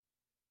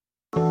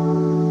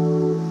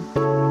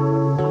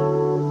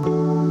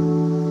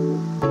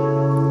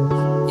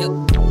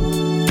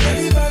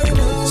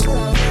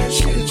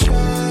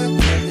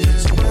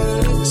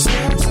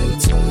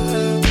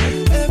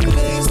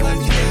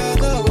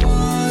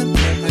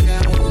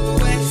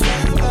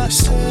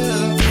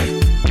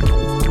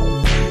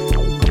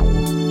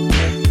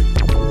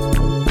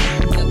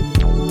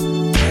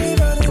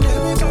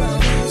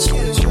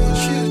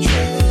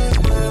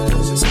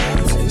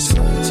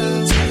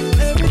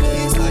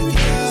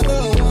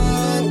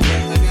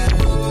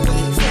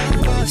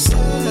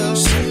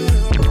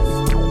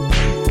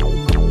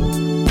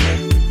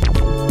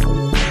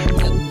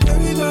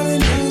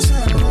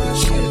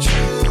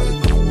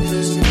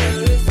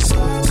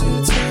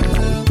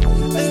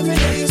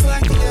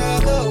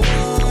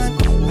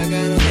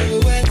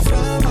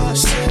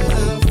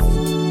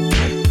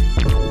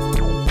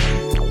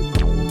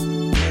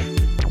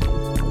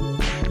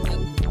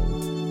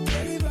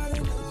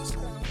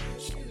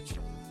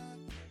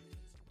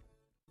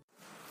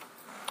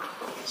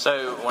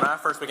So when I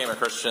first became a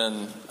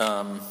Christian,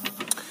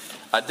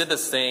 I did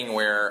this thing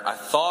where I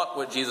thought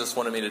what Jesus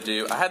wanted me to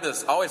do. I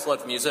always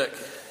loved music,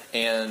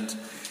 and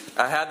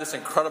I had this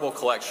incredible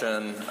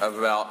collection of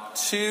about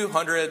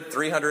 200,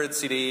 300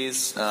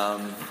 CDs,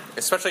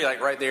 especially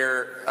like right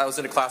there. I was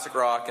into classic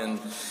rock and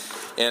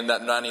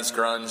that 90s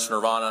grunge,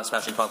 Nirvana,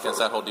 Smashing Pumpkins,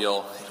 that whole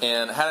deal.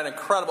 And I had an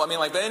incredible,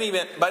 by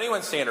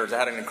anyone's standards, I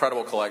had an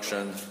incredible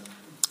collection.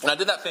 And I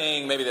did that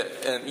thing,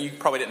 and you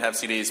probably didn't have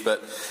CDs,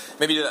 but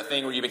maybe you did that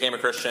thing where you became a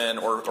Christian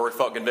or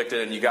felt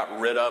convicted and you got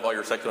rid of all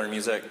your secular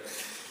music.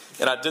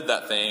 And I did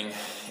that thing.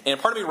 And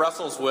part of me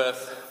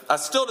I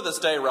still to this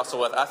day wrestle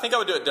with, I think I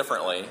would do it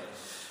differently.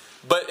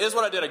 But is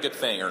what I did a good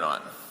thing or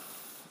not?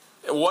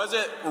 Was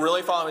it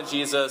really following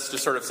Jesus to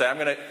sort of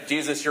say,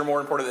 Jesus, you're more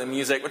important than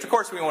music? Which of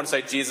course we want to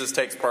say Jesus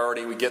takes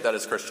priority. We get that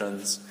as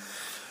Christians.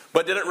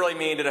 But did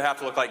it have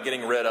to look like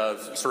getting rid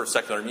of sort of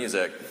secular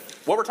music?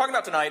 What we're talking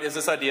about tonight is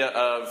this idea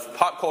of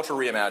pop culture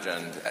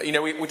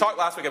reimagined. We talked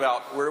last week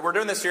about, we're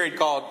doing this series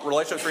called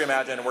Relationships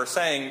Reimagined, and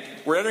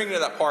we're entering into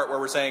that part where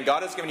we're saying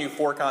God has given you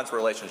 4 kinds of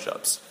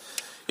relationships.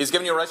 He's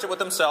given you a relationship with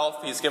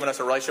himself. He's given us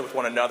a relationship with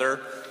one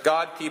another.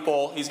 God,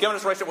 people. He's given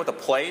us a relationship with a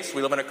place.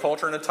 We live in a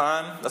culture and a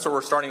time. That's what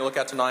we're starting to look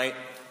at tonight.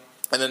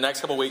 And the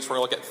next couple of weeks, we're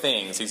going to look at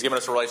things. He's given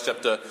us a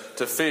relationship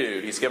to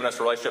food. He's given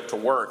us a relationship to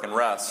work and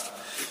rest.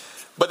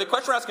 But the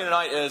question we're asking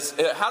tonight is,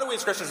 how do we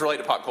as Christians relate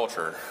to pop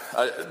culture?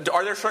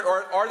 Are there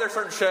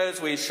certain shows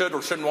we should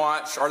or shouldn't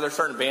watch? Are there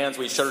certain bands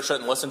we should or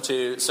shouldn't listen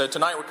to? So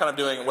tonight we're kind of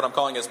doing what I'm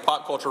calling is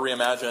pop culture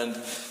reimagined,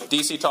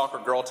 DC talk or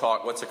girl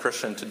talk, what's a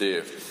Christian to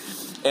do?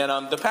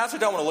 And the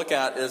passage I want to look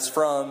at is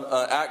from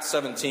Acts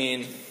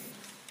 17,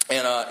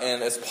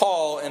 and it's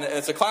Paul, and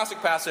it's a classic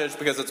passage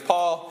because it's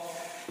Paul.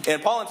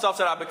 And Paul himself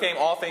said, I became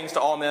all things to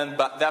all men,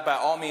 but that by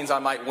all means I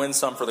might win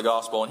some for the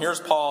gospel. And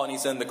here's Paul, and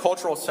he's in the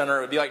cultural center.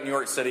 It would be like New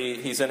York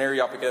City. He's in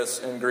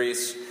Areopagus in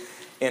Greece.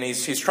 And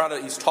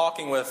he's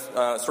talking with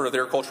sort of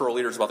their cultural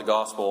leaders about the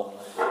gospel.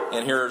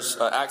 And here's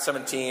Acts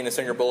 17, it's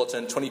in your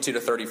bulletin, 22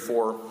 to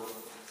 34.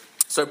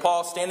 So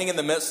Paul, standing in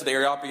the midst of the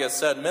Areopagus,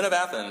 said, Men of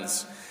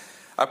Athens,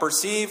 I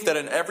perceive that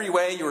in every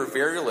way you are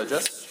very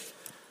religious.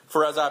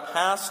 For as I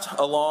passed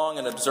along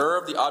and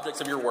observed the objects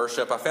of your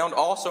worship, I found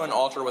also an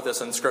altar with this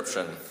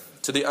inscription,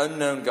 To the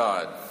unknown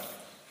God.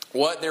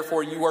 What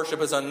therefore you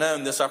worship as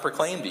unknown, this I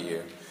proclaim to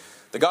you.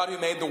 The God who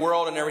made the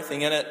world and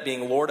everything in it,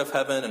 being Lord of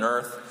heaven and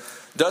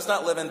earth, does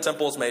not live in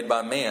temples made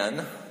by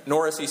man,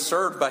 nor is he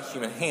served by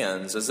human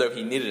hands as though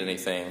he needed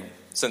anything,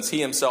 since he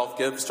himself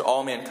gives to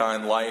all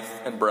mankind life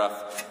and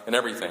breath and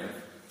everything.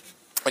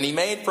 And he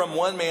made from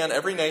one man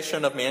every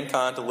nation of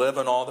mankind to live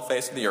on all the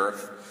face of the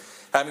earth,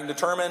 having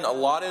determined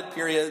allotted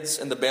periods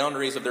and the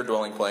boundaries of their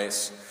dwelling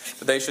place,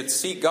 that they should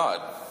seek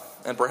God,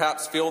 and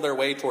perhaps feel their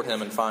way toward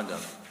him and find him.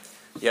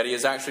 Yet he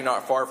is actually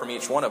not far from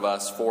each one of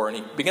us, and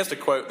he begins to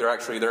quote their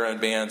own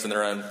bands and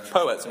their own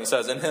poets, and he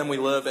says, In him we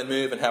live and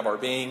move and have our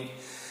being,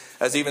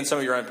 as even some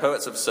of your own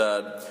poets have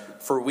said,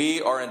 for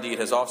we are indeed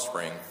his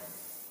offspring.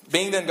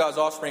 Being then God's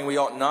offspring, we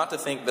ought not to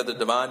think that the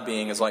divine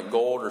being is like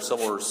gold or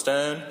silver or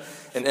stone,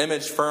 an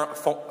image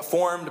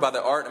formed by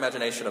the art and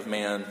imagination of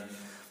man.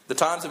 The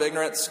times of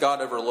ignorance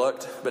God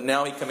overlooked, but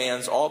now he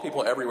commands all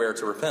people everywhere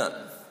to repent,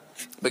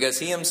 because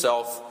he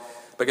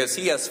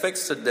has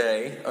fixed a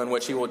day on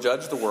which he will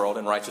judge the world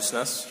in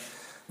righteousness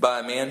by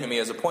a man whom he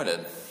has appointed.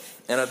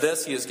 And of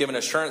this he has given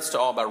assurance to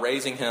all by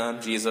raising him,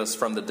 Jesus,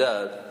 from the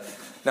dead.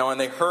 Now when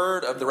they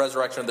heard of the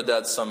resurrection of the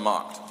dead, some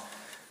mocked.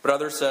 But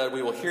others said,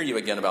 We will hear you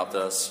again about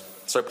this.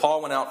 So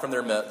Paul went out from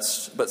their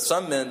midst, but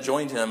some men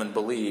joined him and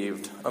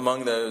believed,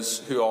 among those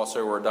who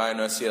also were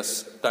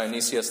Dionysius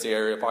the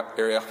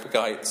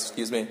Areopagite,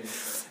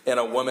 and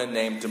a woman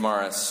named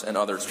Damaris, and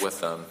others with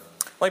them.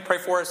 Let me pray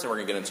for us, and we're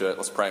going to get into it.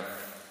 Let's pray.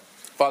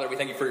 Father, we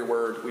thank you for your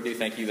word. We do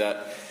thank you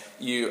that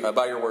you,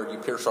 by your word, you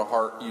pierce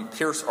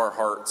our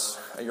hearts.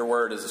 Your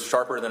word is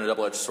sharper than a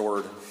double-edged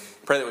sword.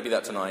 Pray that would be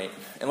that tonight.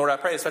 And Lord, I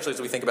pray especially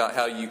as we think about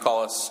how you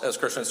call us as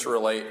Christians to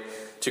relate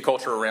to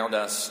culture around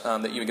us,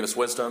 that you would give us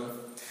wisdom.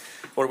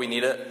 Lord, we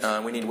need it.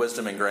 We need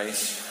wisdom and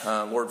grace.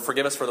 Lord,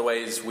 forgive us for the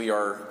ways we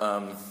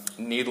are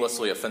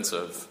needlessly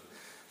offensive.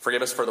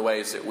 Forgive us for the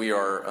ways that we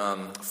are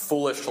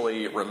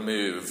foolishly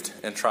removed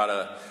and try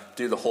to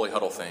do the holy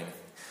huddle thing.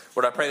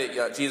 Lord, I pray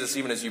that, Jesus,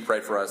 even as you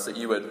prayed for us, that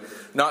you would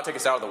not take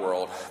us out of the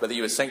world, but that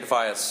you would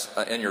sanctify us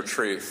in your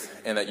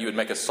truth, and that you would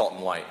make us salt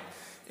and light.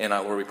 And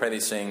Lord, we pray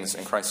these things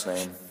in Christ's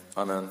name.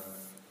 Amen.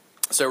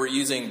 So we're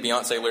using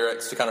Beyonce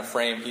lyrics to kind of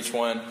frame each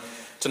one.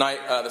 Tonight,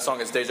 the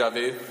song is Deja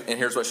Vu, and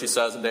here's what she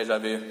says in Deja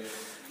Vu.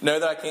 Know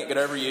that I can't get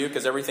over you,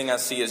 because everything I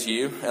see is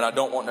you, and I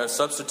don't want no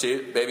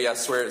substitute. Baby, I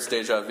swear it's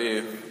deja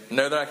vu.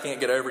 Know that I can't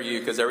get over you,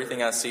 because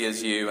everything I see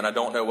is you, and I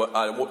don't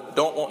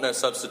want no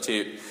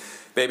substitute.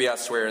 Baby, I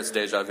swear it's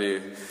deja vu.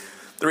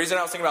 The reason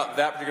I was thinking about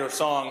that particular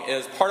song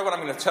is part of what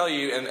I'm going to tell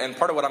you, and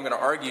part of what I'm going to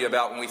argue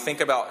about when we think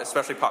about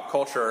especially pop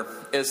culture,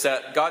 is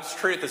that God's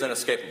truth is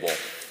inescapable.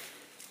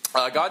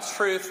 God's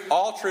truth,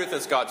 all truth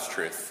is God's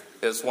truth,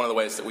 is one of the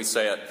ways that we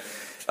say it.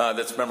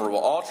 that's memorable.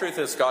 All truth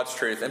is God's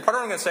truth. And part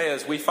of what I'm going to say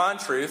is we find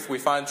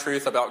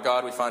truth about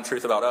God, we find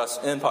truth about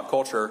us in pop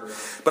culture.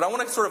 But I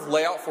want to sort of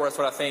lay out for us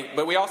what I think,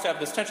 but we also have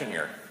this tension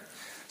here.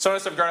 Some of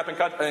us have grown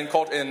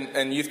up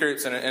in youth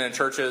groups and in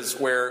churches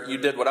where you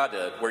did what I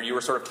did, where you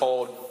were sort of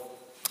told,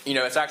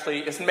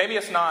 maybe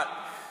it's not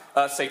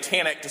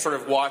satanic to sort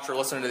of watch or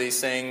listen to these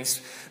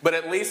things, but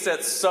at least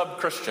it's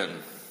sub-Christian.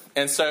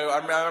 And so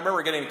I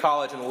remember getting to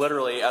college and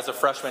literally as a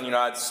freshman,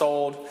 I'd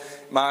sold,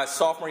 my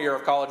sophomore year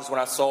of college is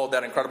when I sold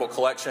that incredible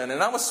collection.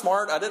 And I was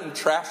smart. I didn't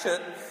trash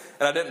it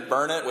and I didn't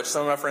burn it, which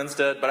some of my friends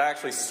did, but I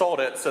actually sold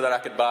it so that I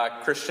could buy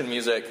Christian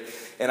music.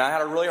 And I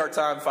had a really hard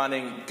time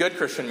finding good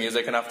Christian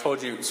music, and I've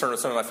told you sort of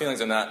some of my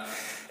feelings in that.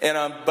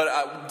 And but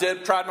I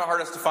tried my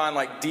hardest to find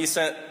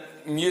decent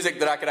music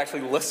that I could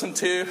actually listen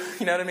to.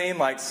 You know what I mean?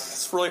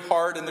 It's really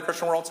hard in the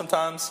Christian world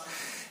sometimes.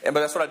 But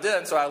that's what I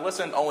did. So I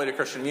listened only to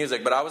Christian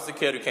music. But I was the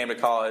kid who came to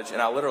college,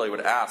 and I literally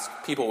would ask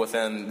people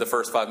within the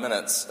first 5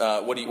 minutes,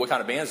 what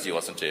kind of bands do you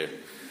listen to?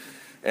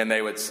 And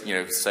they would,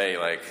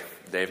 say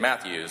Dave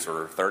Matthews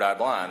or Third Eye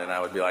Blind, and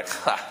I would be like,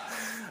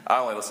 I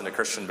only listen to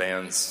Christian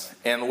bands.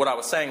 And what I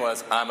was saying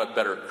was, I'm a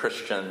better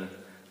Christian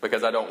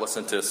because I don't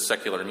listen to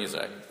secular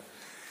music.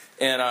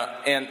 And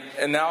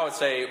now I would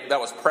say that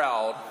was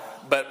proud.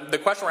 But the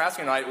question we're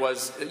asking tonight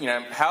was,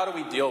 how do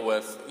we deal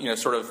with,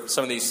 sort of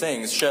some of these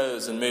things,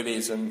 shows and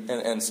movies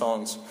and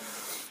songs?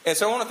 And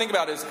so what I want to think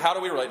about is, how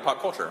do we relate to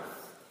pop culture?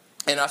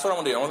 And that's what I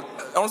want to do.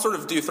 I want to sort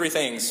of do three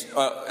things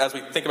as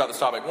we think about this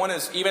topic. One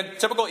is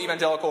typical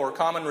evangelical or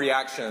common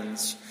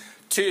reactions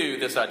to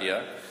this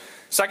idea.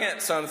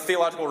 Second, some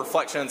theological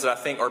reflections that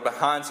I think are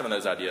behind some of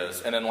those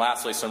ideas. And then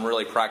lastly, some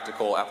really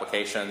practical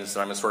applications that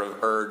I'm going to sort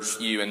of urge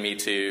you and me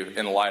to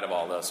in light of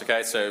all this.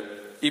 Okay, so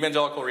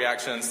evangelical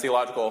reactions,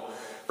 theological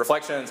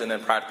reflections, and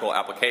then practical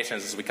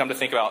applications as we come to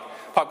think about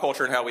pop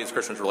culture and how we as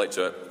Christians relate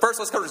to it. First,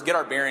 let's just get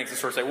our bearings and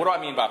sort of say, what do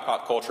I mean by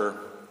pop culture?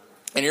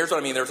 And here's what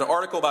I mean. There's an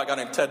article by a guy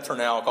named Ted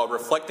Turnell called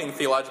Reflecting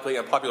Theologically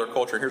on Popular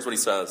Culture. Here's what he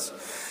says.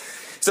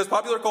 He says,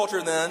 popular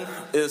culture, then,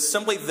 is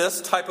simply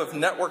this type of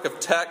network of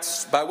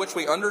texts by which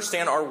we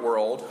understand our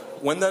world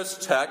when those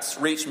texts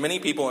reach many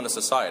people in a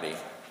society.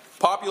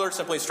 Popular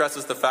simply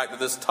stresses the fact that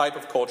this type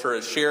of culture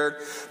is shared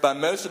by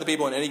most of the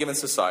people in any given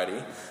society,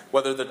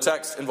 whether the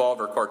texts involved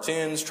are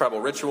cartoons,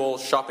 tribal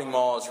rituals, shopping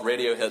malls,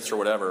 radio hits, or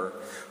whatever.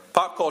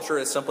 Pop culture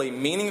is simply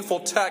meaningful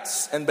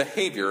texts and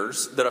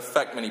behaviors that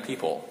affect many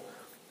people.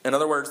 In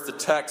other words, the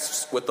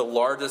texts with the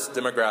largest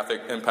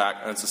demographic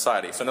impact on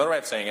society. So another way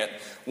of saying it,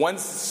 one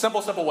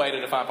simple way to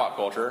define pop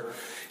culture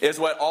is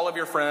what all of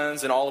your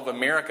friends and all of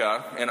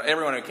America and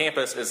everyone on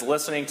campus is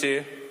listening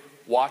to,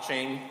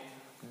 watching,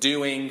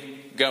 doing,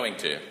 going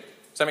to.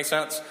 Does that make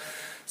sense?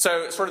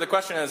 So sort of the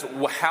question is,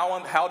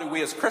 how do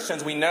we as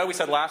Christians, we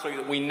said last week,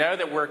 that we know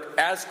that we're,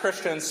 as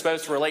Christians,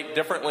 supposed to relate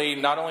differently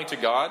not only to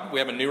God, we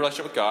have a new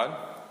relationship with God,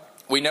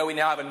 we know we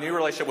now have a new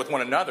relationship with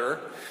one another,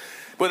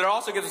 but it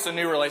also gives us a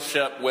new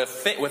relationship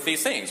with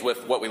these things,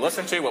 with what we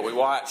listen to, what we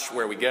watch,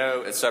 where we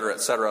go, etc.,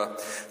 etc.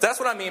 That's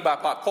what I mean by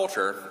pop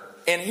culture.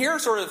 And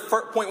here's sort of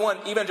point one,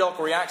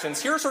 evangelical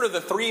reactions. Here are sort of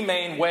the three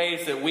main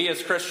ways that we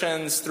as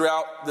Christians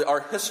throughout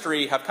our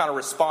history have kind of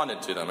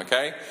responded to them,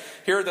 okay?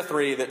 Here are the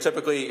three that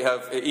typically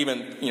have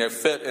even,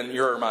 fit in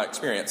your or my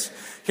experience.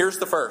 Here's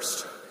the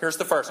first. I'm just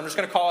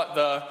going to call it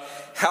the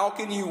how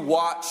can you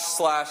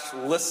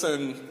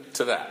watch/listen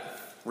to that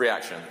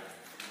reaction.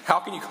 How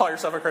can you call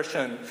yourself a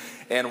Christian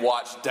and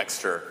watch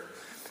Dexter?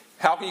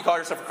 How can you call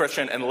yourself a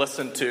Christian and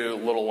listen to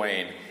Lil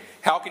Wayne?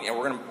 And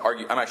we're going to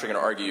argue, I'm actually going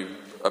to argue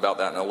about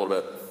that in a little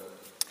bit.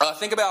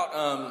 Think about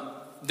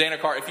Dana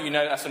Carvey. If you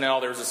know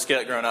SNL, there was a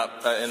skit growing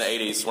up in the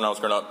 80s when I was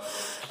growing up,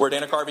 where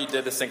Dana Carvey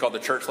did this thing called The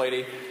Church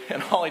Lady.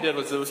 And all he did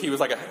was he was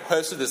like a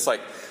host of this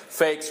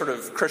fake sort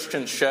of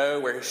Christian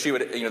show where she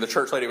would, the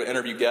church lady would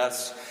interview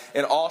guests.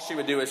 And all she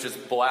would do is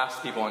just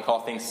blast people and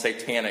call things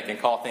satanic and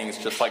call things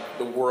just like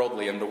the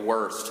worldly and the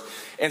worst.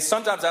 And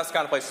sometimes that's the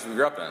kind of places we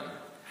grew up in,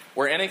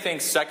 where anything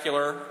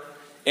secular,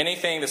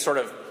 anything that's sort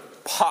of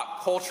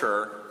pop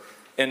culture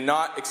and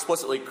not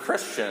explicitly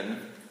Christian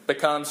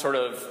becomes sort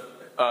of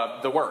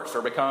the worst,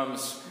 or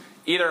becomes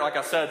either, like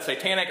I said,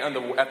 satanic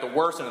at the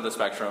worst end of the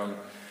spectrum,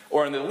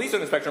 or in the least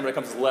end of the spectrum, it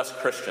becomes less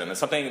Christian. It's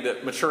something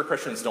that mature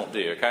Christians don't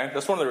do, okay?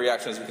 That's one of the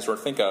reactions we can sort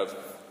of think of.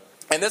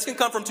 And this can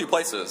come from two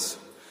places.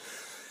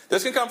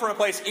 This can come from a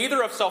place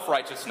either of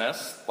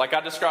self-righteousness, like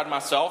I described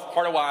myself.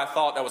 Part of why I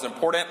thought that was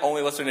important,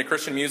 only listening to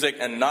Christian music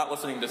and not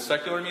listening to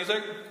secular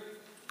music,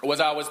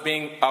 was I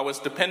was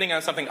depending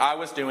on something I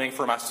was doing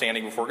for my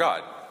standing before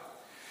God.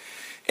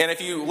 And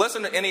if you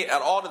listen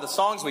at all to the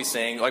songs we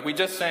sing, like we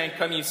just sang,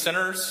 "Come Ye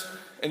Sinners,"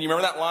 and you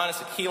remember that line? It's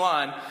a key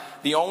line.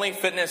 The only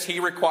fitness he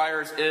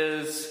requires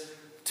is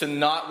to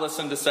not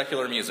listen to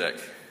secular music.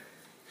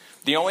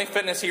 The only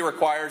fitness he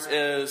requires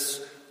is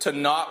to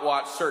not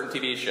watch certain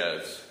TV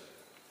shows.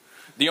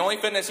 The only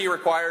fitness he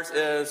requires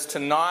is to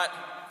not,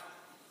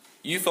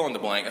 you fill in the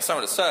blank, that's not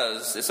what it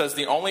says. It says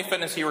the only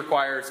fitness he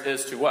requires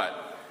is to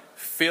what?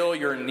 Feel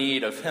your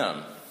need of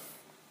him.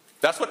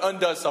 That's what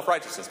undoes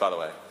self-righteousness, by the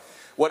way.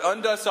 What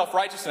undoes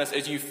self-righteousness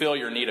is you feel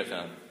your need of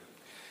him.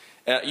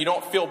 You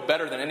don't feel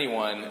better than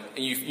anyone.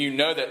 You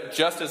know that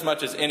just as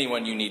much as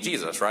anyone, you need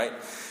Jesus, right?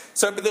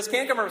 So, but this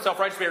can come from a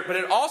self-righteous spirit, but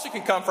it also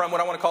can come from what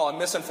I want to call a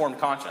misinformed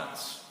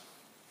conscience.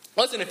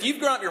 Listen, if you've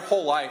grown up your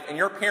whole life and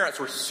your parents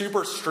were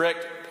super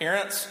strict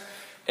parents,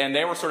 and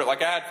they were sort of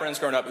like, I had friends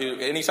growing up who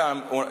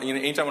anytime one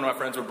of my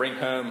friends would bring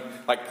home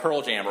like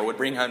Pearl Jam or would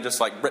bring home just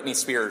like Britney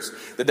Spears,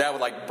 the dad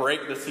would like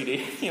break the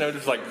CD,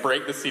 just like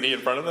break the CD in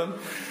front of them.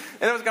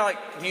 And it was kind of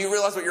like, do you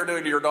realize what you're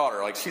doing to your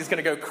daughter? Like, she's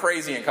going to go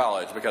crazy in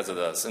college because of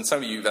this. And some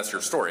of you, that's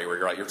your story, where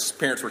you're like, your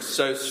parents were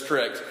so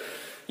strict.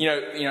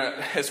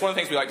 It's one of the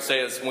things we like to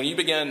say is when you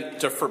begin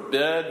to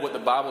forbid what the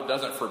Bible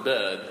doesn't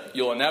forbid,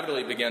 you'll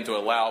inevitably begin to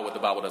allow what the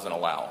Bible doesn't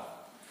allow.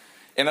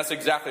 And that's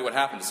exactly what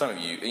happened to some of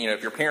you.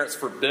 If your parents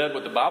forbid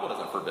what the Bible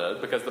doesn't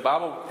forbid, because the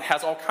Bible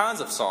has all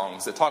kinds of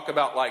songs that talk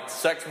about like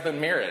sex within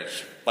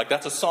marriage. Like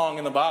that's a song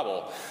in the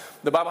Bible.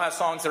 The Bible has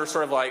songs that are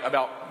sort of like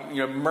about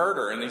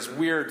murder in these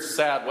weird,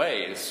 sad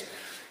ways.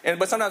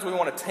 But sometimes we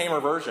want a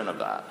tamer version of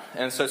that.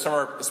 And so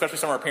especially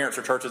some of our parents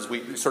or churches,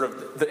 we sort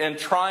of, in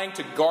trying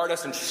to guard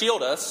us and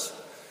shield us,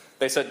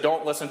 they said,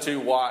 don't listen to,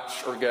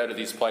 watch, or go to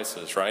these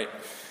places, right?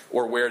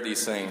 Or wear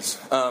these things.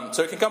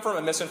 So it can come from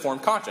a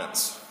misinformed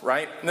conscience,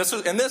 right? And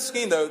in this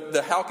scheme, though,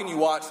 the how can you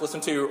watch,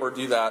 listen to, or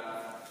do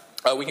that,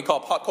 we can call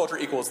pop culture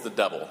equals the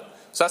devil.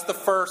 So that's the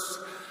first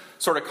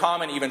sort of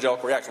common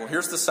evangelical reaction. Well,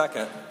 here's the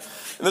second.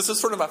 And this is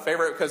sort of my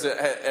favorite because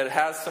it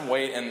has some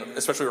weight in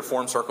especially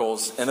Reformed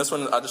circles. And this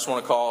one I just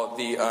want to call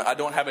the I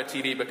don't have a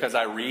TV because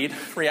I read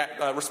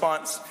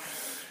response.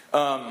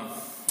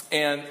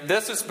 And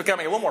this is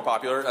becoming a little more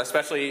popular,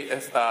 especially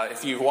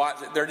if you watch.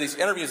 There are these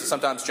interviews that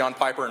sometimes John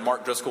Piper and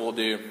Mark Driscoll will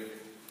do.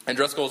 And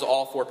Driscoll is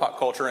all for pop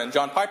culture. And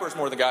John Piper is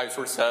more the guy who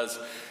sort of says,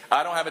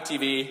 I don't have a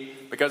TV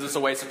because it's a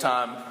waste of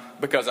time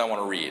because I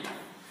want to read.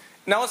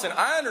 Now listen,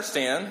 I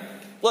understand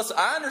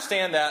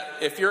that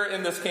if you're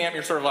in this camp,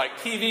 you're sort of like,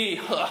 TV,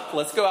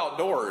 let's go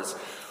outdoors.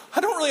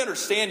 I don't really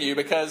understand you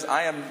because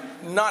I am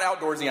not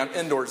outdoorsy, I'm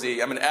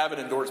indoorsy. I'm an avid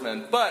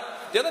indoorsman. But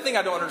the other thing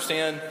I don't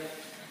understand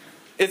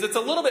is it's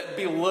a little bit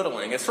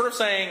belittling. It's sort of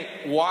saying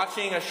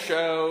watching a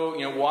show,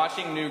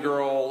 watching New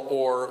Girl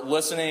or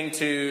listening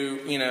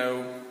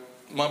to,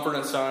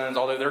 Mumford & Sons,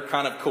 although they're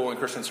kind of cool in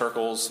Christian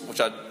circles,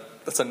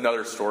 that's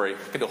another story.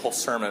 I could do a whole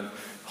sermon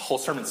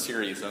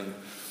series on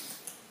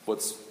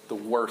what's the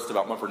worst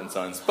about Mumford &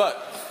 Sons.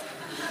 But,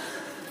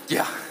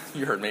 yeah,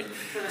 you heard me.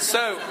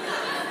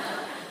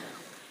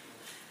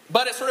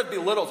 But it sort of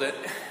belittles it.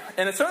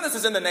 And some of this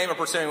is in the name of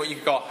pursuing what you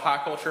could call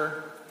high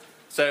culture.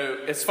 So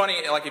it's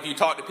funny, like if you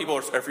talk to people,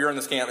 or if you're in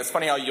this camp, it's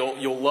funny how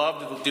you'll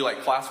love to do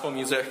like classical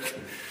music,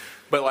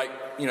 but like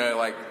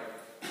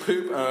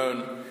poop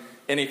on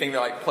anything that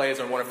like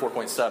plays on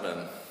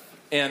 104.7.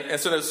 And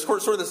so there's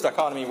sort of this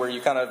dichotomy where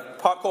you kind of,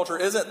 pop culture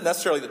isn't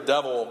necessarily the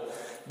devil,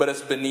 but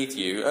it's beneath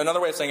you. Another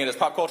way of saying it is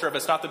pop culture, if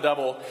it's not the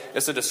devil,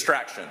 it's a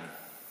distraction.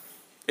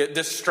 It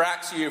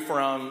distracts you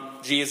from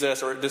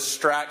Jesus, or it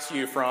distracts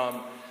you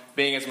from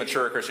being as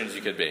mature a Christian as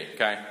you could be,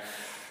 okay?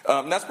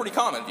 That's pretty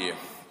common to you.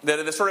 That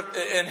it sort of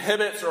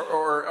inhibits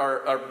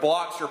or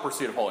blocks your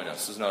pursuit of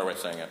holiness, is another way of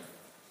saying it.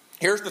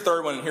 Here's the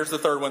third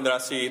one that I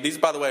see. These,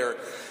 by the way, are,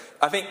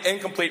 I think,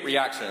 incomplete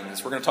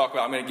reactions. We're going to talk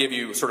about, I'm going to give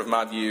you sort of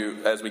my view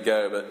as we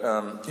go,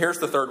 but here's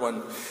the third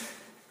one.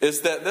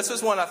 Is that this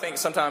is one I think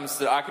sometimes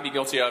that I can be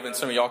guilty of, and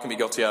some of y'all can be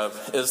guilty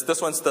of, is this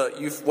one's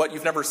what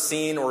you've never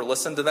seen or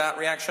listened to that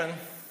reaction.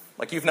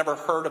 Like you've never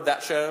heard of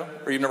that show,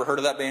 or you've never heard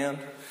of that band.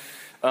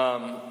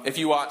 If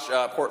you watch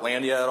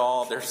Portlandia at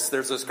all, there's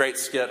this great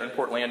skit in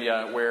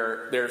Portlandia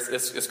where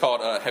it's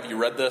called Have You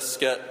Read This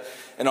skit,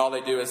 and all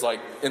they do is like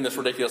in this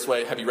ridiculous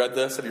way, have you read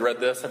this? Have you read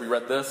this? Have you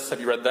read this? Have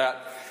you read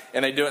that?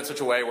 And they do it in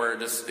such a way where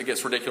it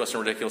gets ridiculous and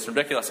ridiculous and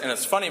ridiculous. And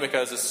it's funny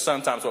because it's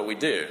sometimes what we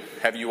do.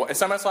 It's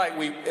sometimes like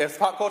if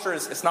pop culture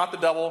it's not the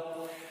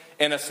devil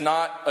and it's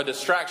not a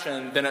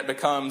distraction, then it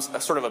becomes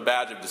a sort of a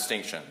badge of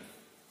distinction.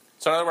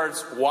 So in other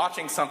words,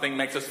 watching something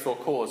makes us feel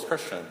cool as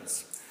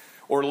Christians.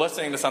 Or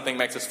listening to something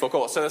makes us feel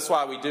cool. So that's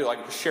why we do,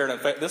 like,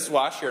 this is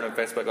why I shared on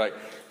Facebook, like,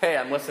 hey,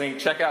 I'm listening,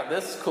 check out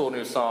this cool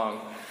new song.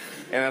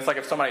 And it's like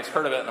if somebody's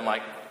heard of it, and I'm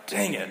like,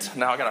 dang it,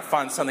 now I got to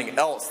find something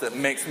else that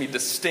makes me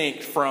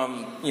distinct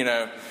from,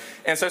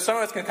 And so some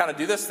of us can kind of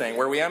do this thing,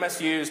 where we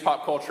MSUs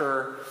pop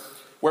culture,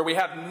 where we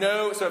have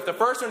so if the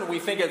first one we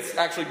think it's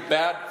actually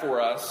bad for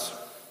us,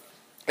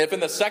 if in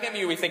the second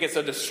view we think it's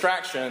a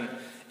distraction,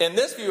 in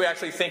this view we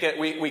actually think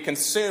we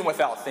consume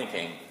without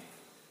thinking.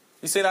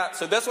 You see that?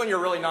 So this one you're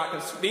really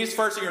not, these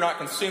first you're not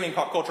consuming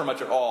pop culture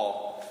much at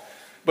all.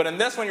 But in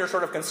this one you're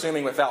sort of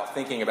consuming without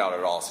thinking about it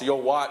at all. So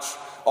you'll watch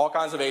all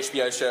kinds of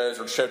HBO shows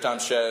or Showtime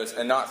shows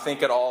and not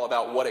think at all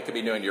about what it could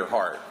be doing to your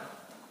heart.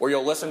 Or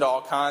you'll listen to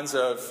all kinds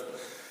of,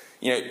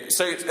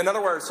 so in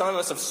other words, some of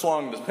us have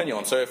swung the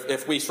pendulum. So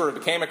if we sort of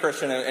became a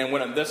Christian and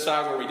went on this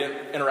side where we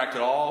didn't interact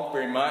at all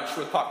very much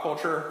with pop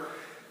culture,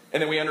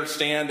 and then we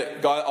understand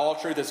that all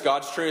truth is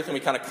God's truth, and we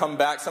kind of come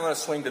back. Some of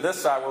us swing to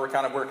this side where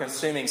we're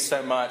consuming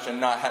so much, and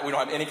we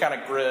don't have any kind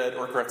of grid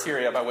or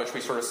criteria by which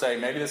we sort of say,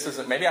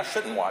 maybe I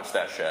shouldn't watch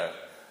that show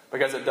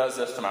because it does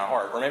this to my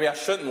heart, or maybe I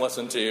shouldn't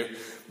listen to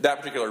that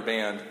particular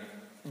band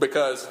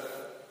because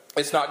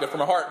it's not good for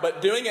my heart.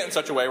 But doing it in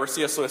such a way where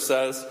C.S. Lewis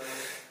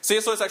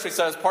actually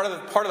says part of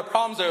the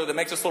problems, though, that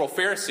makes us little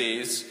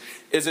Pharisees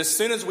is as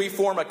soon as we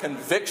form a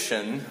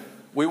conviction,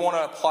 we want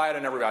to apply it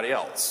on everybody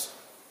else.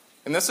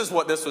 And this is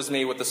what this was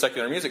me with the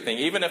secular music thing.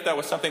 Even if that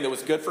was something that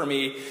was good for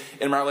me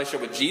in my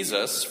relationship with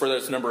Jesus for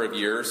those number of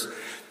years,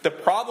 the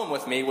problem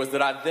with me was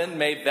that I then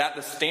made that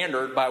the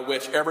standard by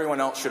which everyone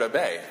else should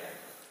obey.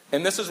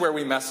 And this is where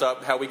we mess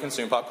up how we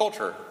consume pop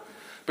culture.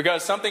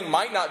 Because something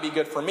might not be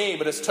good for me,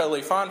 but it's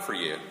totally fine for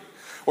you.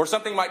 Or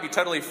something might be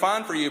totally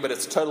fine for you, but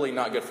it's totally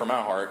not good for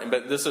my heart.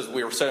 But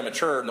we were so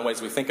immature in the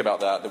ways we think about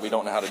that we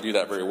don't know how to do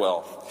that very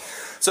well.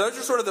 So those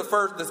are sort of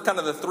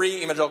the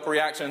three evangelical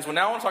reactions. Well,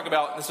 now I want to talk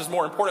about, this is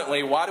more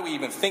importantly, why do we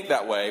even think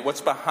that way?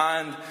 What's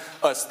behind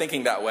us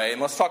thinking that way? And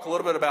let's talk a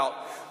little bit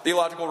about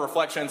theological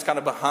reflections kind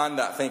of behind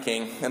that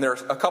thinking. And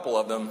there's a couple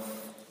of them.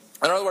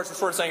 In other words, we're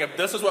sort of saying, if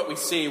this is what we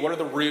see, what are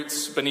the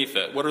roots beneath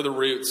it? What are the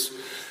roots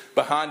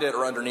behind it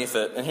or underneath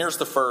it? And here's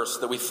the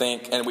first that we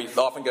think, and we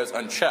often goes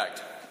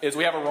unchecked, is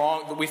we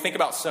think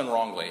about sin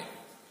wrongly.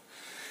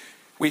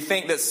 We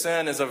think that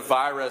sin is a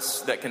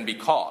virus that can be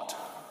caught,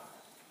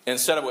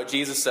 instead of what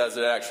Jesus says,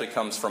 it actually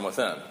comes from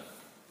within.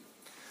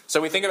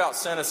 So we think about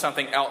sin as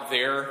something out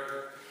there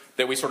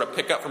that we sort of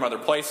pick up from other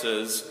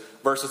places,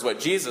 versus what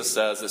Jesus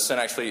says, that sin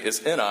actually is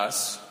in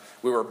us.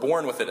 We were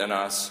born with it in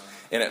us,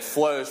 and it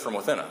flows from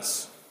within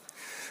us.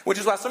 Which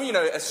is why some of you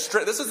know,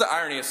 this is the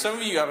irony, as some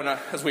of you,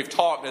 as we've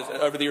talked,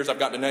 over the years I've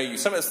gotten to know you,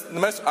 some of the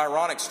most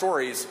ironic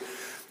stories,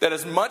 that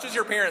as much as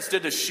your parents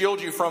did to shield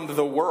you from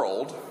the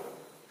world,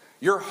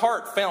 your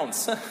heart found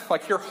things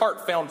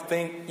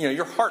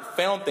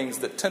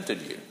that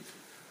tempted you.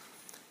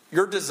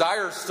 Your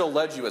desires still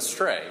led you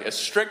astray. As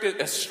strict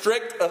as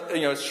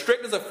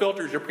a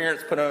filter as your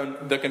parents put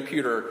on the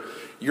computer,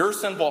 your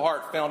sinful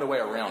heart found a way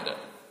around it.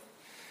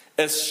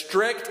 As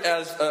strict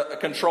as a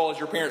control as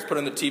your parents put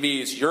on the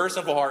TVs, your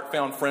sinful heart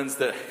found friends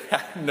that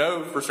had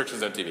no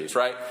restrictions on TVs,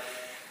 right?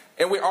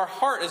 And our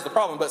heart is the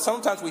problem, but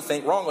sometimes we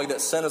think wrongly that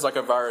sin is like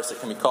a virus that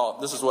can be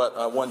caught. This is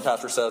what one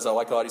pastor says, I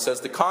like a lot. He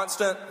says, the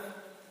constant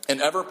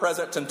and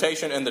ever-present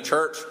temptation in the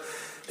church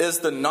is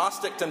the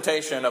Gnostic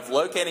temptation of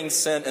locating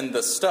sin in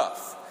the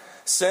stuff,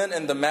 sin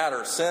in the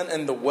matter, sin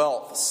in the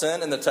wealth,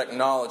 sin in the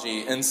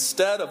technology,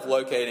 instead of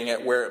locating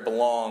it where it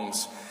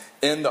belongs,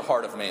 in the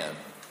heart of man.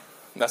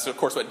 And that's, of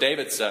course, what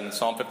David said in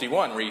Psalm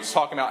 51, where he's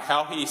talking about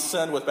how he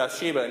sinned with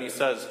Bathsheba, and he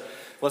says,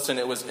 listen,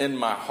 it was in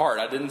my heart.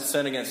 I didn't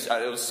sin it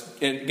was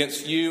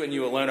against you and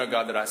you alone, O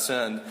God, that I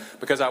sinned,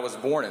 because I was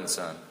born in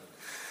sin.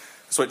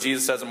 That's what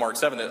Jesus says in Mark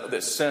 7,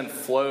 that sin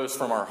flows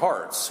from our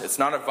hearts. It's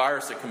not a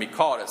virus that can be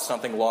caught. It's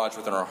something lodged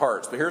within our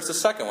hearts. But here's the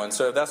second one.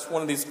 So that's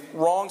one of these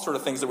wrong sort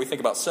of things that we think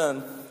about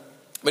sin.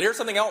 But here's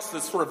something else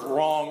that's sort of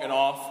wrong and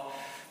off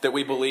that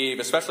we believe,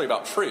 especially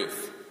about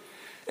truth.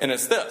 And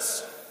it's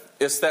this.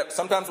 It's that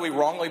sometimes we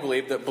wrongly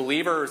believe that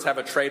believers have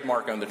a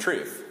trademark on the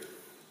truth.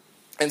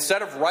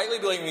 Instead of rightly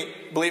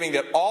believing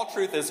that all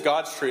truth is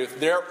God's truth,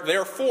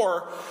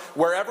 therefore,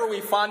 wherever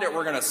we find it,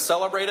 we're going to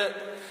celebrate it.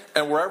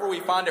 And wherever we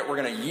find it, we're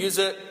going to use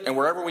it. And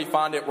wherever we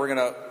find it, we're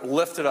going to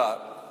lift it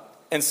up.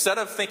 Instead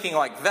of thinking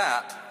like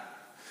that,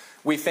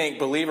 we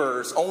think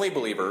only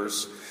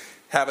believers,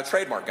 have a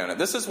trademark on it.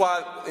 This is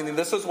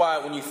why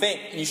when you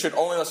think you should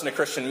only listen to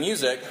Christian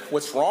music,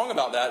 what's wrong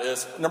about that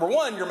is, number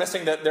one, you're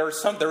missing that there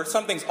are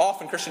some things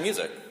off in Christian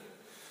music.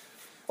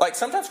 Like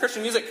sometimes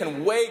Christian music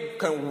can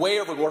way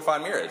over glorify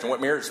marriage and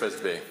what marriage is supposed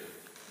to be.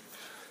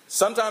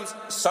 Sometimes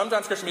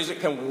Christian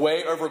music can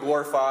way over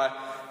glorify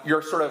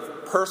your sort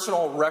of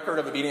personal record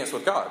of obedience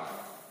with God.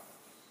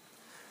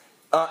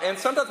 And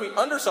sometimes we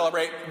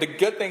under-celebrate the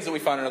good things that we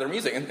find in other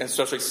music, and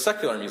especially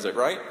secular music,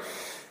 right?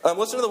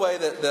 Listen to the way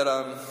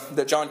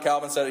that John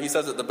Calvin said it. He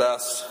says it the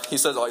best. He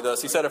says it like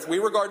this. He said, if we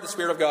regard the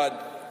Spirit of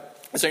God,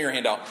 it's in your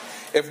handout.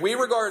 If we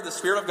regard the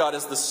Spirit of God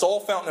as the sole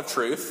fountain of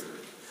truth,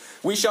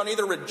 we shall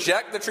neither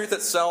reject the truth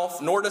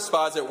itself nor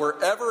despise it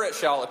wherever it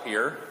shall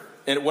appear,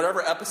 in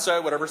whatever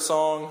episode, whatever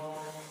song,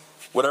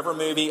 whatever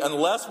movie,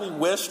 unless we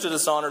wish to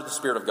dishonor the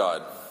Spirit of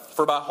God.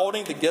 For by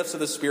holding the gifts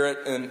of the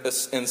Spirit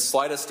in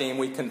slight esteem,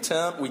 we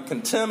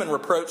contemn and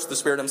reproach the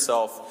Spirit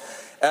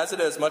himself. As it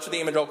is, much of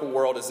the evangelical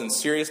world is in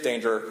serious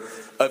danger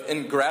of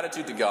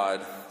ingratitude to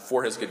God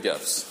for his good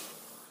gifts.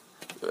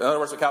 In other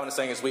words, what Calvin is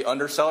saying is we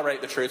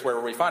under-celebrate the truth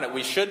wherever we find it.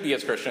 We should be,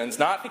 as Christians,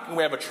 not thinking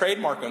we have a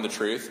trademark on the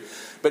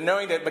truth, but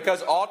knowing that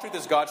because all truth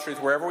is God's truth,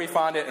 wherever we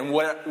find it, in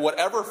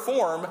whatever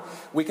form,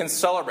 we can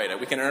celebrate it,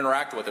 we can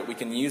interact with it, we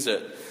can use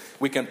it,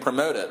 we can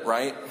promote it,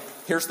 right?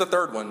 Here's the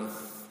third one.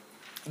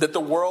 That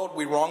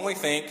we wrongly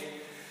think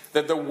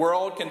that the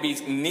world can be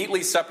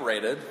neatly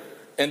separated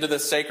into the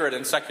sacred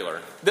and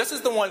secular. This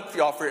is the one,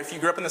 y'all, if you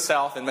grew up in the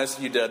South, and most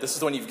of you did, this is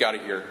the one you've got to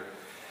hear.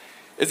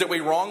 Is that we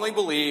wrongly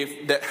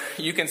believe that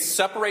you can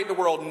separate the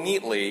world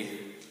neatly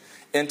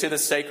into the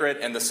sacred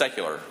and the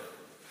secular.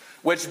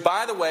 Which,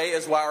 by the way,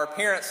 is why our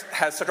parents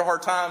had such a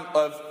hard time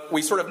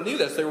we sort of knew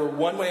this. They were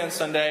one way on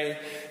Sunday,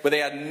 but they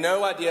had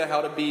no idea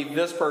how to be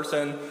this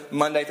person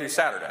Monday through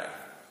Saturday.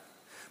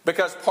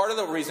 Because part of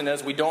the reason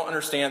is we don't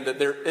understand that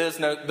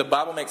the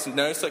Bible makes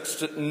no such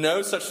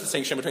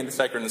distinction between the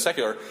sacred and the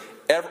secular.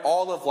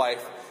 All of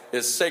life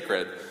is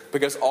sacred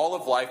because all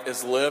of life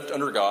is lived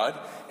under God.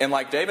 And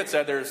like David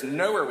said, there's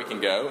nowhere we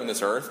can go in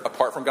this earth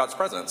apart from God's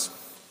presence.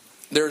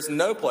 There's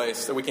no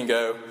place that we can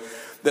go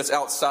that's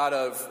outside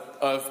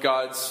of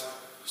God's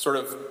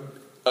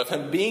of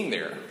him being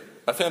there,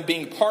 of him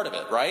being part of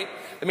it, right?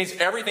 That means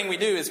everything we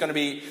do is going to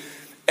be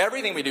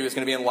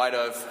in light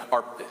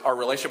of our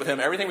relationship with him.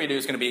 Everything we do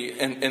is going to be,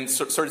 in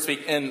so to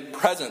speak, in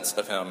presence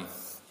of him.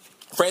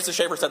 Francis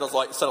Schaeffer said it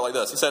like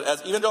this. He said,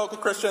 as evangelical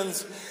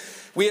Christians,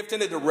 we have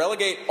tended to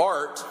relegate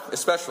art,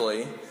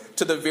 especially,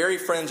 to the very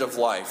fringe of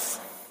life.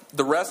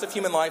 The rest of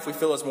human life we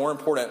feel is more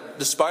important.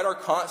 Despite our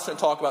constant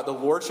talk about the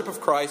lordship of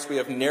Christ, we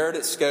have narrowed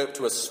its scope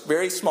to a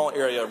very small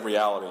area of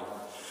reality.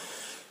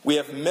 We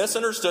have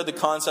misunderstood the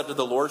concept of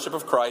the lordship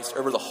of Christ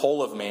over the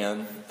whole of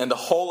man and the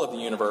whole of the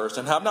universe,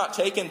 and have not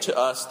taken to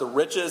us the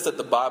riches that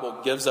the Bible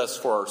gives us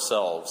for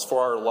ourselves,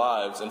 for our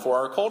lives, and for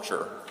our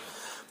culture.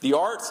 The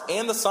arts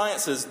and the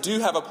sciences do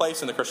have a place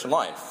in the Christian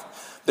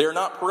life. They are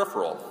not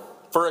peripheral.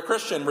 For a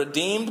Christian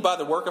redeemed by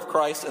the work of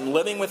Christ and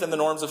living within the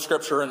norms of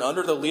Scripture and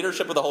under the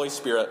leadership of the Holy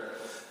Spirit,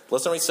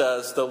 listen to what he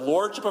says, the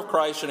lordship of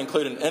Christ should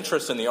include an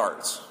interest in the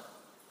arts.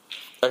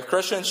 A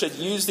Christian should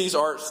use these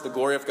arts to the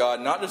glory of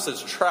God, not just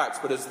as tracts,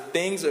 but as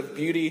things of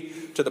beauty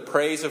to the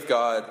praise of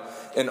God.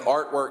 And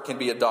artwork can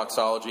be a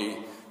doxology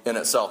in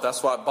itself.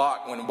 That's why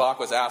when Bach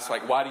was asked,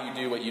 why do you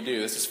do what you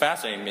do? This is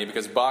fascinating to me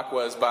because Bach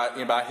was,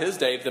 by his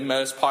day, the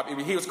most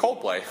popular. He was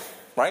Coldplay,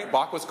 right?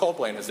 Bach was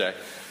Coldplay in his day.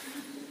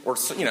 Or,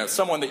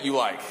 someone that you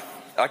like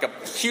a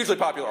hugely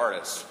popular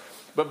artist.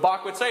 But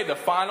Bach would say the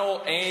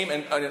final aim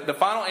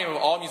of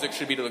all music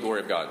should be to the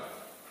glory of God.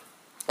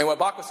 And what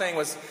Bach was saying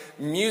was,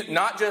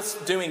 not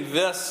just doing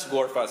this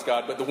glorifies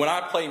God, but when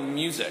I play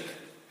music,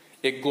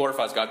 it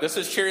glorifies God. This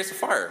is Chariots of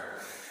Fire.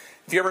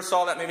 If you ever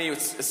saw that movie,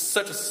 it's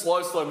such a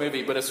slow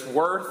movie, but it's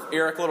worth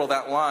Eric Liddell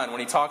that line when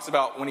he talks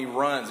about when he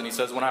runs, and he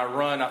says, when I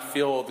run, I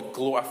feel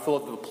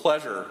the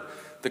pleasure,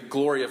 the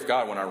glory of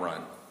God when I run.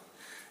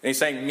 And he's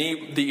saying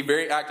the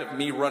very act of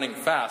me running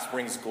fast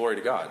brings glory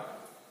to God.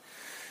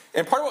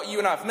 And part of what you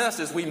and I have missed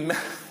is we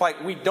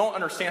don't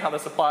understand how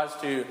this applies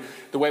to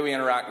the way we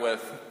interact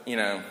with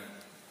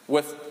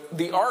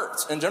the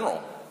arts in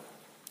general.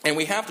 And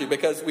we have to,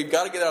 because we've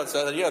got to get out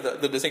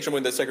of the distinction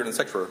between the sacred and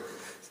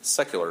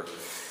secular.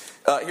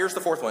 Here's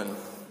the fourth one.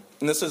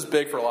 And this is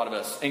big for a lot of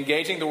us.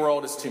 Engaging the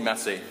world is too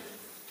messy.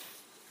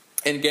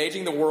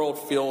 Engaging the world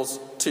feels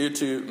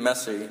too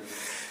messy.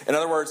 In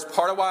other words,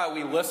 part of why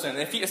we listen,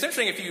 it's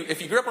interesting,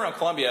 if you grew up around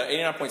Columbia,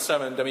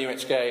 89.7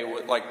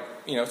 WMHK,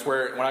 it's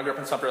where, when I grew up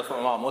in Sumter, that's what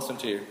my mom listened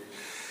to.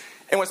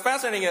 And what's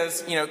fascinating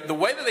is, the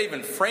way that they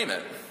even frame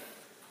it,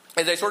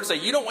 is they sort of say,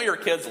 you don't want your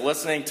kids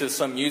listening to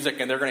some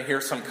music and they're going to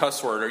hear some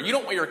cuss word, or you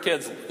don't want your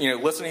kids,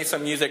 listening to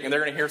some music and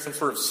they're going to hear some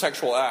sort of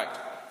sexual act.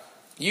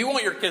 You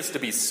want your kids to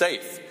be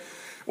safe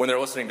when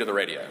they're listening to the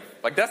radio.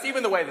 That's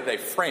even the way that they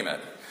frame it.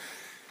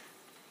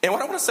 And what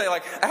I want to say,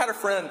 I had a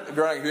friend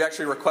growing up who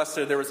actually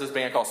requested, there was this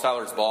band called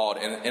Siler's Bald,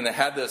 and it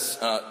had this,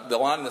 the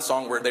line in the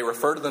song where they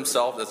refer to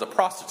themselves as a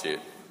prostitute.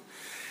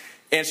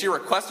 And she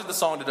requested the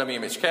song to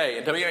WMHK,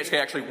 and WMHK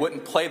actually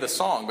wouldn't play the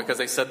song because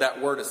they said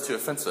that word is too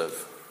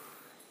offensive.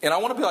 And I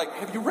want to be like,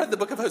 have you read the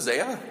book of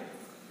Hosea?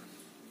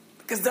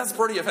 Because that's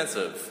pretty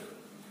offensive.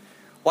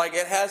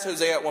 It has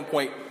Hosea at one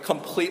point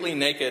completely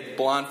naked,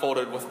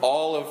 blindfolded, with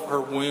all of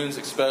her wounds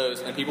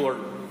exposed, and people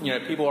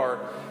are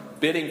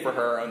bidding for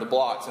her on the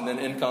blocks, and then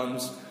in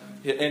comes,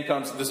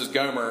 this is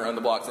Gomer on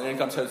the blocks, and in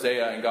comes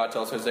Hosea, and God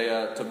tells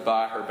Hosea to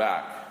buy her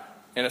back.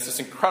 And it's this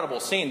incredible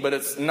scene, but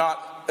it's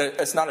not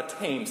a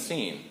tame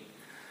scene.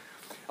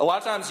 A lot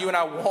of times you and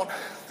I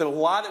the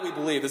lie that we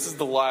believe, this is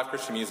the lie of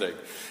Christian music,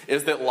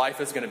 is that life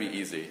is going to be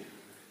easy.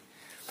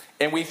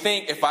 And we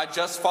think, if I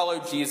just follow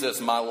Jesus,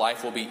 my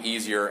life will be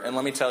easier. And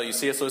let me tell you,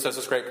 C.S. Lewis has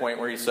this great point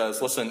where he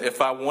says, listen, if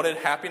I wanted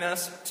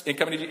happiness,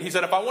 he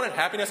said, if I wanted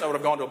happiness, I would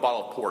have gone to a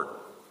bottle of port.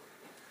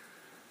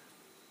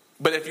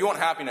 But if you want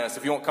happiness,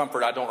 if you want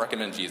comfort, I don't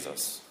recommend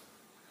Jesus.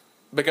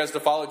 Because to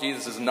follow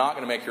Jesus is not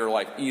going to make your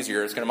life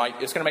easier. It's going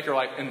to make your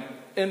life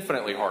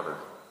infinitely harder.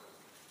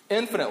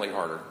 Infinitely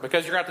harder.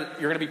 Because you're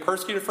going to be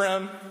persecuted for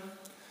him.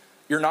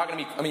 You're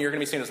going to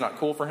be seen as not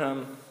cool for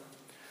him.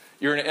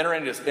 You're going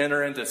to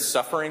enter into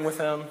suffering with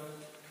him.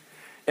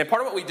 And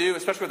part of what we do,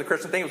 especially with the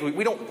Christian thing, is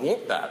we don't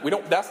want that.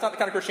 That's not the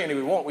kind of Christianity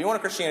we want. We want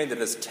a Christianity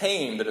that is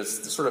tame, that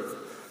is sort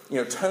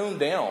of, toned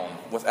down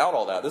without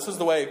all that. This is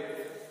the way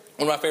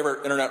one of my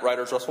favorite internet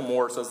writers, Russell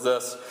Moore, says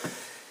this.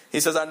 He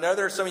says, I know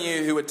there are some of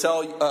you who would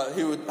tell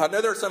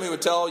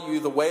you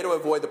the way to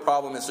avoid the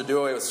problem is to do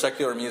away with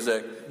secular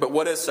music. But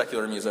what is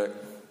secular music?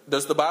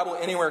 Does the Bible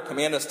anywhere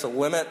command us to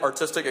limit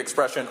artistic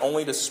expression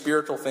only to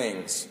spiritual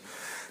things?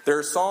 There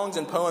are songs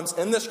and poems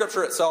in the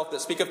Scripture itself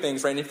that speak of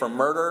things ranging from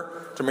murder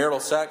to marital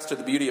sex to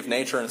the beauty of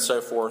nature and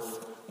so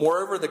forth.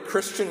 Moreover, the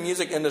Christian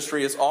music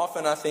industry is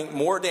often, I think,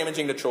 more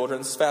damaging to children.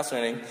 This is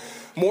fascinating.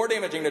 More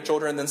damaging to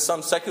children than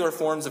some secular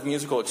forms of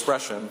musical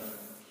expression.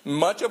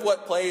 Much of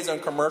what plays on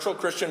commercial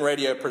Christian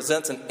radio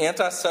presents an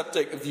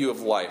antiseptic view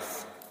of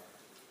life,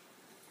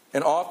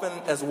 and often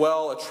as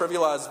well a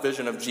trivialized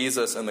vision of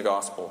Jesus and the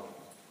gospel.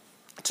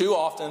 Too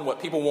often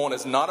what people want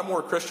is not a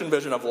more Christian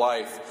vision of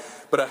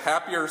life, but a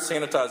happier,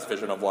 sanitized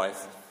vision of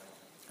life.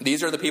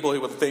 These are the people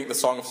who would think the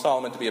Song of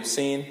Solomon to be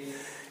obscene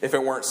if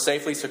it weren't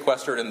safely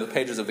sequestered in the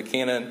pages of the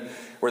canon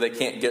where they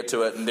can't get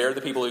to it. And they're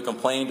the people who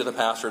complain to the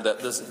pastor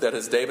that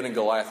his David and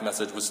Goliath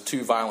message was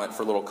too violent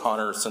for little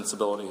Connor's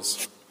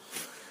sensibilities.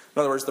 In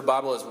other words, the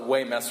Bible is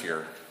way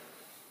messier.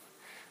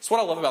 It's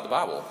what I love about the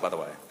Bible, by the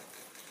way.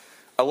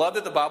 I love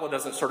that the Bible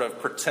doesn't sort of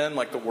pretend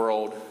like the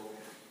world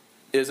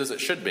is as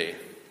it should be.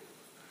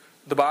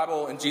 The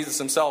Bible and Jesus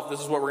himself,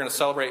 this is what we're going to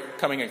celebrate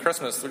coming in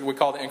Christmas. We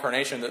call the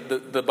incarnation.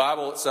 The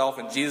Bible itself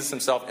and Jesus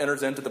himself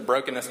enters into the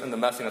brokenness and the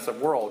messiness of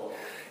the world.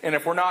 And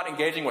if we're not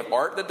engaging with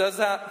art that does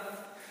that,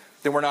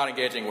 then we're not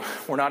engaging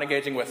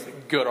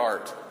with good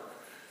art.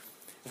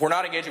 If we're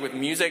not engaging with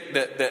music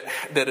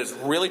that is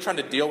really trying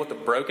to deal with the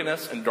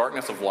brokenness and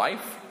darkness of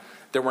life,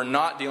 then we're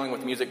not dealing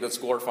with music that's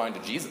glorifying to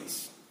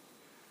Jesus.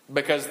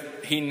 Because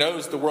he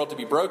knows the world to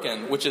be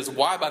broken, which is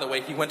why, by the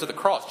way, he went to the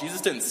cross. Jesus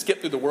didn't skip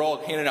through the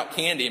world handing out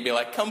candy and be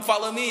like, come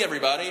follow me,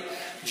 everybody.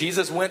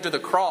 Jesus went to the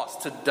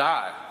cross to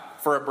die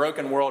for a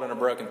broken world and a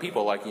broken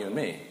people like you and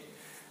me.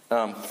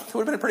 It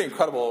would have been pretty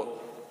incredible,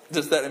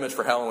 just that image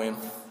for Halloween.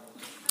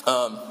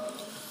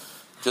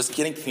 Just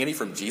getting candy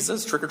from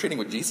Jesus, trick-or-treating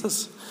with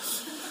Jesus.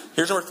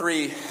 Here's number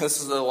 3. This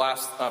is the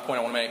last point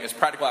I want to make, is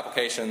practical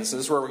applications.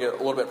 This is where we get a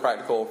little bit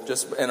practical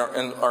just in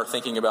our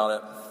thinking about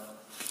it.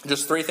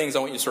 Just 3 things I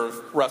want you to sort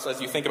of wrestle,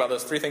 as you think about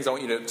those, 3 things I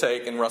want you to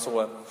take and wrestle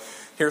with.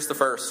 Here's the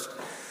first.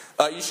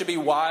 You should be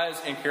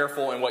wise and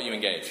careful in what you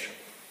engage.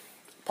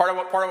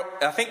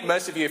 I think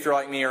most of you, if you're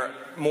like me, are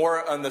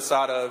more on the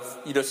side of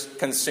you just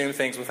consume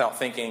things without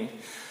thinking.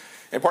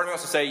 And part of me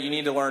wants to say you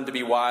need to learn to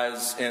be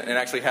wise and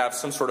actually have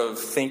some sort of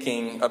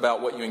thinking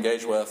about what you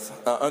engage with.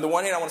 On the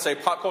one hand, I want to say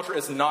pop culture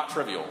is not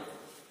trivial.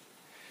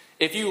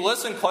 If you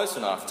listen close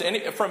enough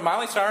to from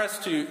Miley Cyrus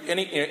to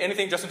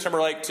anything Justin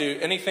Timberlake to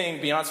anything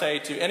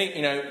Beyonce to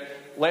any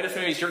latest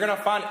movies, you're going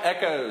to find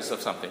echoes of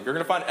something. You're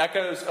going to find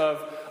echoes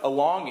of a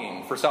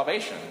longing for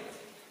salvation.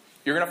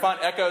 You're going to find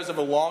echoes of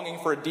a longing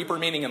for a deeper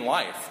meaning in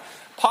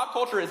life. Pop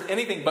culture is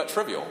anything but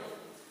trivial.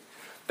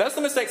 That's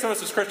the mistake some of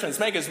us as Christians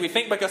make, is we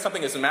think because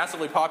something is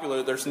massively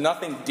popular, there's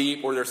nothing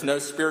deep or there's no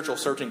spiritual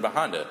searching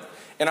behind it.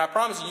 And I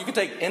promise you can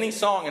take any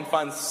song and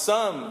find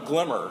some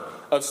glimmer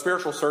of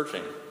spiritual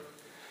searching.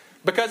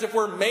 Because if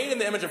we're made in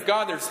the image of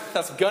God,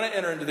 that's going to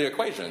enter into the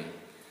equation.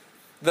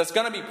 That's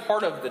going to be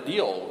part of the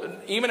deal.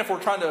 Even if we're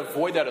trying to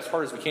avoid that as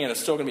hard as we can, it's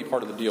still going to be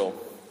part of the deal.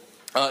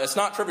 It's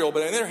not trivial,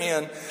 but on the other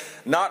hand,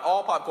 not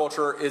all pop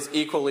culture is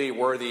equally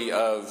worthy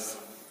of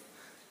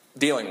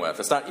dealing with.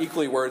 It's not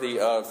equally worthy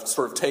of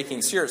sort of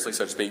taking seriously,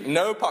 so to speak.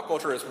 No pop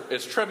culture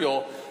is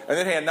trivial. On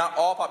the other hand, not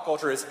all pop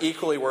culture is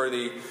equally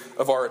worthy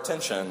of our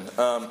attention.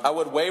 I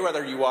would way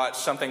rather you watch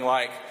something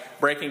like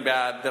Breaking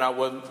Bad than I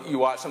would you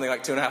watch something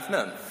like 2.5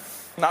 Men.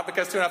 Not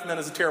because 2.5 Men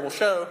is a terrible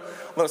show,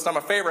 although it's not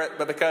my favorite,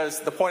 but because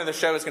the point of the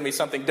show is going to be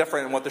something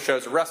different than what the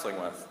shows are wrestling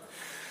with.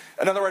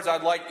 In other words,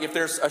 I'd like, if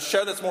there's a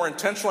show that's more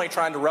intentionally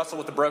trying to wrestle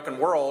with the broken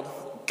world,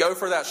 go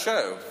for that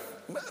show.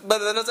 But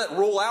that doesn't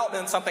rule out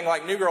then something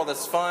like New Girl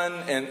that's fun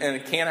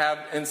and can have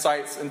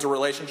insights into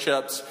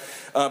relationships,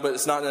 but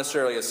it's not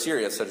necessarily as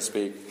serious, so to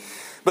speak.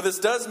 But this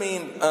does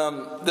mean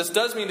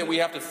that we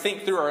have to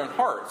think through our own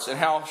hearts and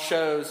how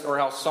shows or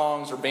how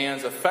songs or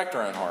bands affect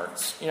our own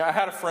hearts. I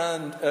had a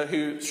friend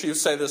who she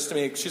said this to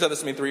me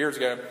 3 years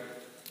ago.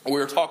 We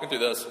were talking through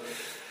this.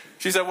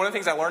 She said, one of the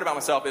things I learned about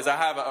myself is I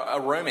have a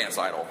romance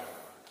idol.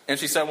 And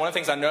she said, one of the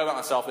things I know about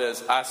myself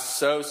is I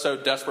so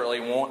desperately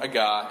want a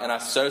guy, and I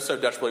so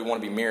desperately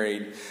want to be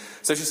married.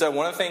 So she said,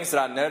 one of the things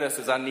that I noticed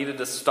is I needed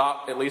to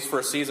stop, at least for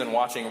a season,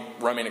 watching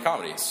romantic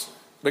comedies.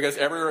 Because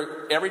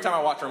every time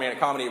I watched a romantic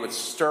comedy, it would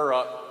stir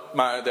up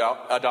the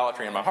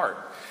idolatry in my heart.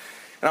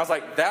 And I was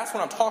like, that's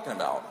what I'm talking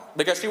about.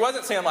 Because she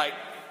wasn't saying like,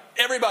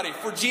 everybody,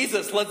 for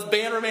Jesus, let's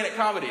ban romantic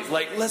comedies.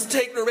 Like, let's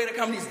take romantic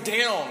comedies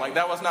down. Like,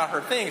 that was not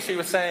her thing. She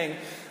was saying,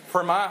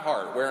 for my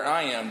heart, where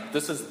I am,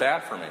 this is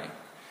bad for me.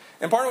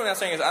 And part of what I'm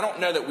saying is I don't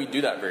know that we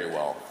do that very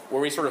well.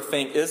 Where we sort of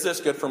think, is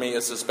this good for me?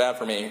 Is this bad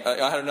for me?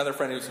 I had another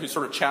friend who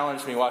sort of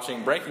challenged me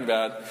watching Breaking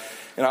Bad.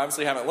 And I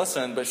obviously haven't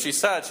listened. But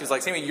she's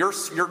like, Sammy, you're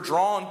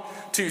drawn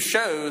to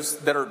shows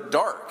that are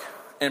dark.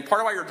 And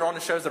part of why you're drawn to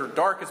shows that are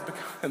dark is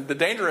because the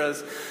danger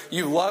is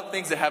you love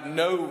things that have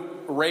no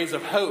rays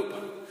of hope.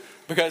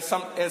 Because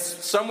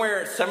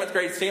somewhere 7th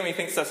grade Sammy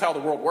thinks that's how the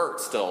world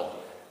works still.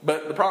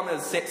 But the problem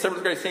is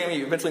 7th grade Sammy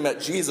eventually met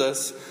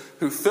Jesus,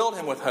 who filled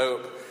him with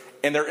hope.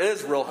 And there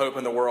is real hope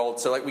in the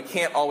world. So we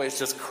can't always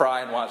just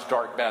cry and watch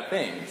dark, bad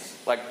things.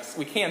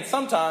 We can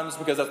sometimes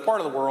because that's part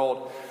of the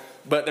world.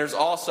 But there's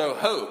also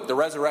hope. The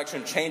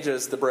resurrection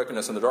changes the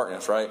brokenness and the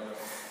darkness, right?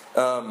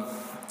 So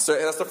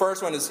that's the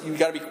first one, is you've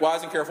got to be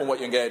wise and careful in what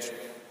you engage.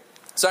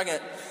 Second,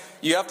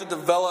 you have to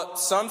develop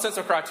some sense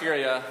of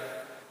criteria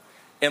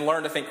and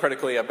learn to think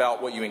critically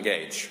about what you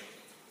engage.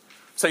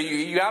 So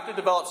you have to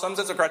develop some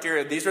sense of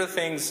criteria. These are the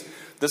things,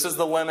 this is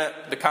the limit,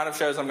 the kind of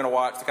shows I'm going to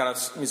watch, the kind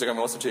of music I'm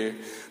going to listen to.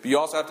 But you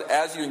also have to,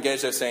 as you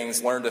engage those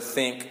things, learn to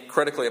think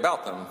critically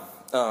about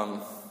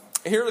them.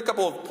 Here are a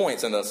couple of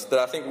points in this that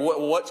I think,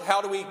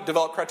 how do we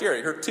develop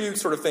criteria? Here are two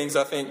sort of things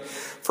I think,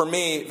 for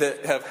me,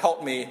 that have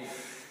helped me,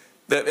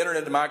 that have entered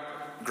into my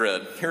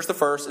grid. Here's the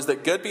first, is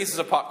that good pieces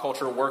of pop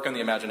culture work on the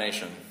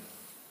imagination.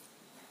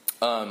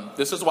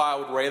 This is why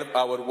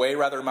I would way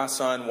rather my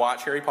son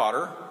watch Harry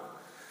Potter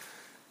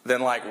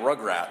than like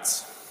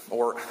Rugrats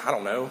or, I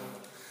don't know,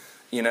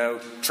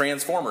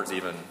 Transformers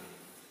even.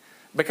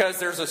 Because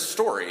there's a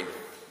story.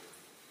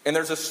 And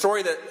there's a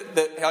story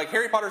that like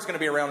Harry Potter is going to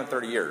be around in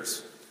 30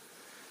 years.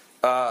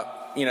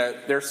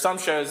 There's some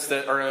shows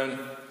that are in,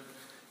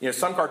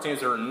 some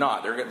cartoons that are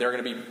not. They're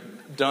going to be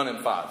done in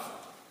 5.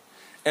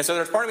 And so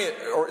there's part of me,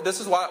 or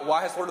this is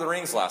why has Lord of the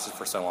Rings lasted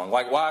for so long?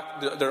 Like why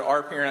there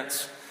are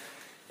parents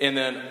and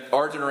then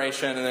our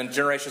generation and then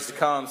generations to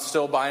come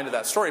still buy into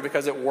that story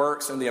because it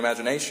works in the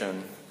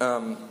imagination.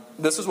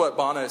 This is what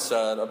Bono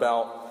said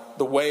about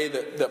the way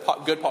that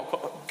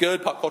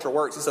good pop culture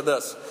works. He said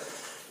this.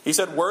 He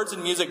said, "Words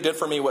and music did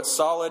for me what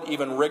solid,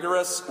 even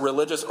rigorous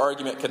religious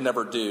argument could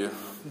never do.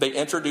 They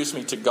introduced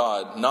me to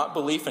God, not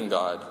belief in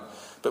God,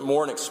 but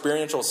more an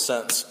experiential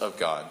sense of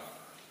God."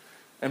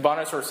 And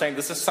Bono is sort of saying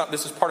this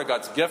is part of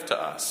God's gift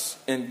to us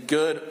in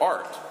good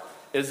art,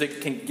 is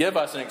it can give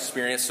us an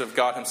experience of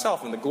God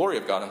himself and the glory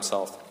of God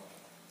himself.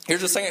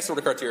 Here's the second sort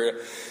of criteria,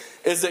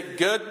 is that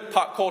good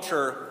pop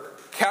culture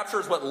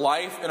captures what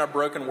life in a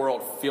broken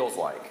world feels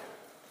like.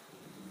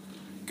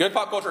 Good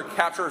pop culture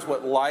captures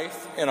what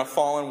life in a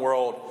fallen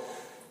world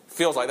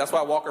feels like. That's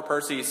why Walker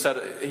Percy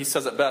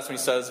says it best when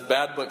he says,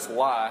 bad books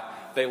lie.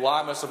 They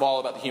lie most of all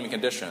about the human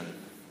condition.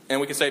 And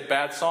we can say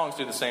bad songs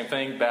do the same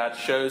thing, bad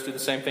shows do the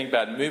same thing,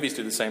 bad movies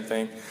do the same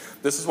thing.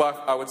 This is why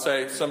I would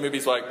say some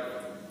movies like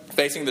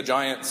Facing the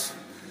Giants,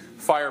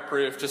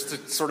 Fireproof, just to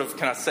sort of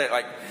kind of say,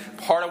 like,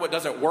 part of what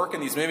doesn't work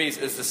in these movies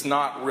is it's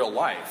not real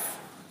life.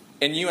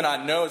 And you and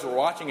I know as we're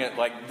watching it,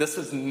 like, this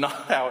is not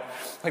how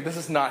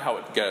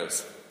it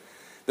goes.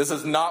 This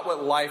is not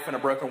what life in a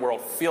broken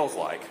world feels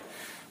like.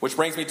 Which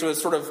brings me to a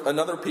sort of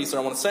another piece that I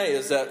want to say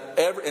is that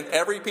in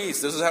every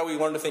piece, this is how we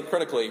learn to think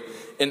critically.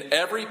 In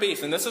every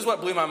piece, and this is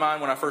what blew my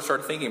mind when I first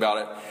started thinking about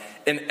it.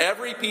 In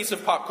every piece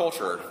of pop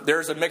culture,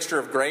 there's a mixture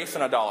of grace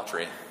and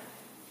idolatry.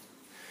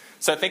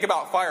 So think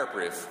about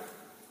Fireproof.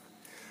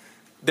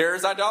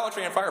 There's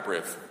idolatry in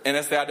Fireproof, and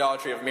it's the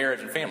idolatry of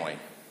marriage and family.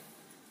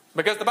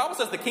 Because the Bible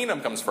says the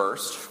kingdom comes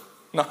first,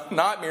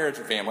 not marriage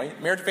and family.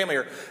 Marriage and family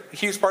are a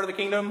huge part of the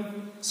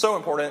kingdom, so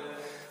important.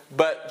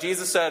 But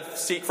Jesus said,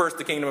 seek first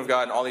the kingdom of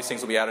God and all these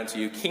things will be added to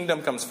you.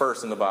 Kingdom comes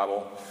first in the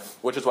Bible,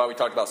 which is why we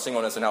talked about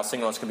singleness and how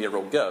singleness can be a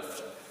real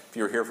gift, if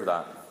you were here for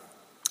that.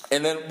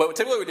 But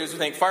typically what we do is we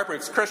think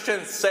Fireproof is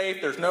Christian, safe,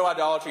 there's no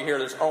idolatry here,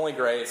 there's only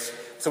grace,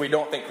 so we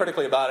don't think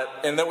critically about it.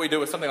 And then what we do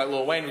with something like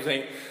Lil Wayne, we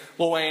think,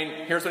 Lil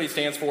Wayne, here's what he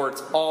stands for,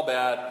 it's all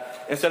bad.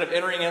 Instead of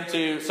entering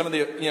into some of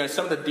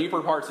the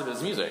deeper parts of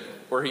his music,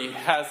 where he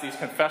has these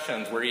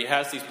confessions, where he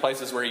has these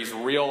places where he's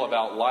real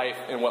about life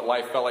and what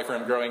life felt like for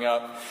him growing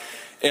up.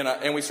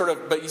 And we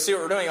but you see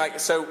what we're doing. Like,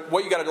 so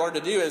what you got to learn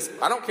to do is,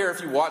 I don't care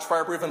if you watch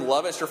Fireproof and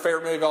love it, it's your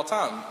favorite movie of all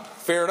time.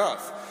 Fair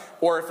enough.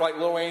 Or if like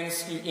Lil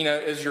Wayne's,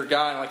 is your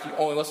guy and like you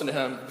only listen to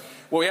him.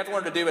 What we have to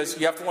learn to do is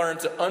you have to learn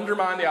to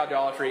undermine the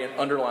idolatry and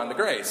underline the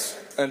grace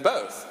in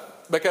both.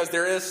 Because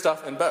there is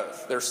stuff in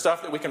both. There's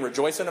stuff that we can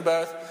rejoice in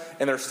both,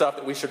 and there's stuff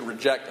that we should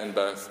reject in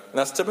both. And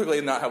that's typically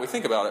not how we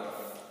think about it.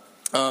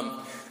 And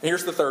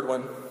here's the third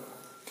one.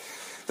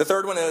 The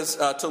third one is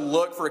to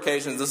look for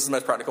occasions, this is the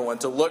most practical one,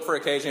 to look for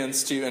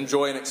occasions to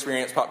enjoy and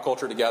experience pop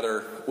culture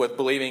together with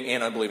believing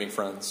and unbelieving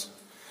friends.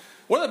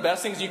 One of the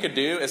best things you could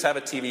do is have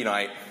a TV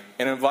night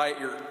and invite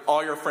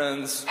all your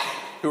friends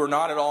who are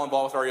not at all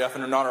involved with RUF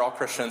and are not at all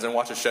Christians and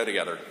watch a show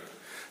together.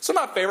 Some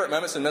of my favorite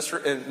moments in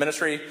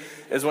ministry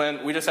is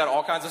when we just had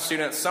all kinds of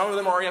students. Some of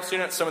them were RUF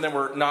students, some of them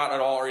were not at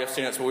all RUF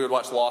students, but we would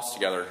watch Lost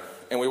together.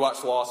 And we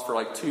watched Lost for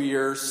like 2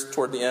 years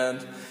toward the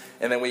end,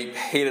 and then we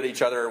hated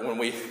each other when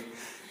we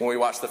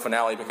watched the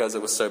finale because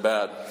it was so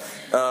bad.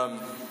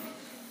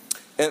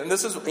 And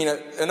this is,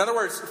 in other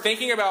words,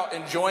 thinking about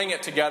enjoying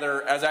it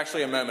together as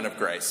actually a moment of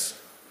grace.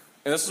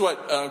 And this is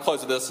what, I'll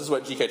close with this. This is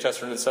what G.K.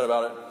 Chesterton said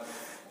about it.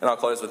 And I'll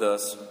close with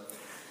this.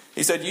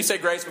 He said, you say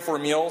grace before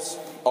meals,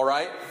 all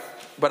right.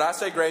 But I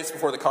say grace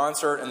before the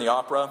concert and the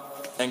opera,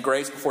 and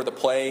grace before the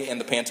play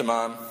and the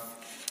pantomime,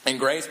 and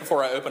grace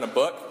before I open a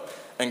book,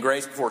 and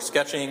grace before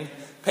sketching,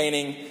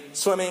 painting,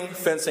 swimming,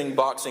 fencing,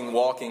 boxing,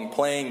 walking,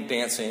 playing,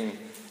 dancing,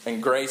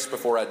 and grace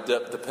before I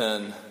dip the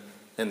pen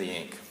in the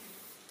ink.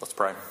 Let's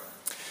pray.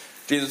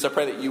 Jesus, I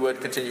pray that you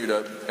would continue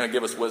to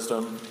give us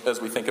wisdom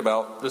as we think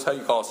about just how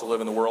you call us to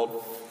live in the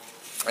world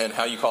and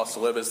how you call us to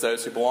live as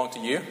those who belong to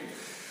you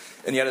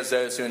and yet as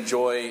those who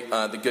enjoy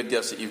the good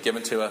gifts that you've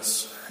given to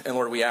us. And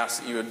Lord, we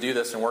ask that you would do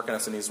this and work in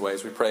us in these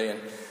ways. We pray in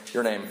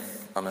your name.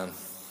 Amen.